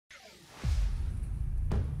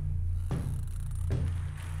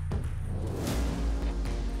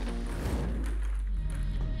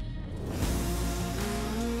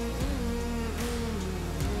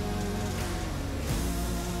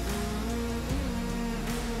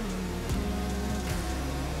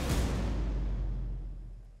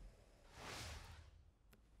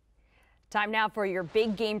Time now for your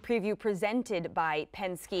big game preview presented by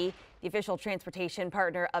Penske, the official transportation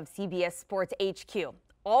partner of CBS Sports HQ.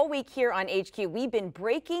 All week here on HQ, we've been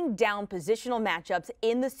breaking down positional matchups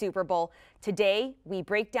in the Super Bowl. Today, we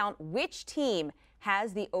break down which team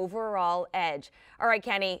has the overall edge. All right,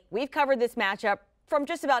 Kenny, we've covered this matchup from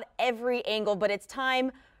just about every angle, but it's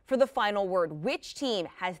time for the final word. Which team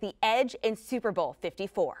has the edge in Super Bowl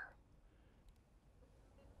 54?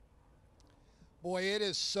 Boy, it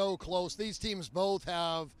is so close. These teams both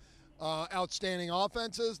have outstanding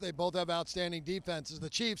offenses. They both have outstanding defenses. The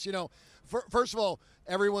Chiefs, first of all,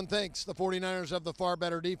 everyone thinks the 49ers have the far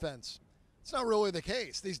better defense. It's not really the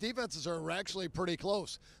case. These defenses are actually pretty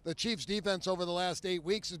close. The Chiefs' defense over the last 8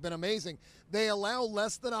 weeks has been amazing. They allow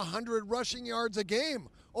less than 100 rushing yards a game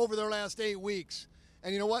over their last 8 weeks.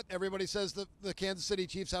 And you know what? Everybody says that the Kansas City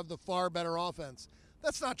Chiefs have the far better offense.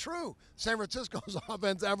 That's not true. San Francisco's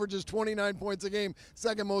offense averages 29 points a game,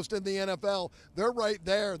 second most in the NFL. They're right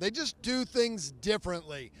there. They just do things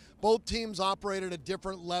differently. Both teams operate at a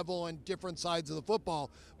different level and different sides of the football,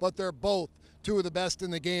 but they're both two of the best in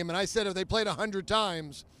the game. And I said if they played 100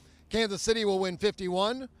 times, Kansas City will win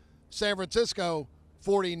 51, San Francisco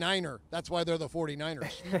 49er. That's why they're the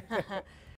 49ers.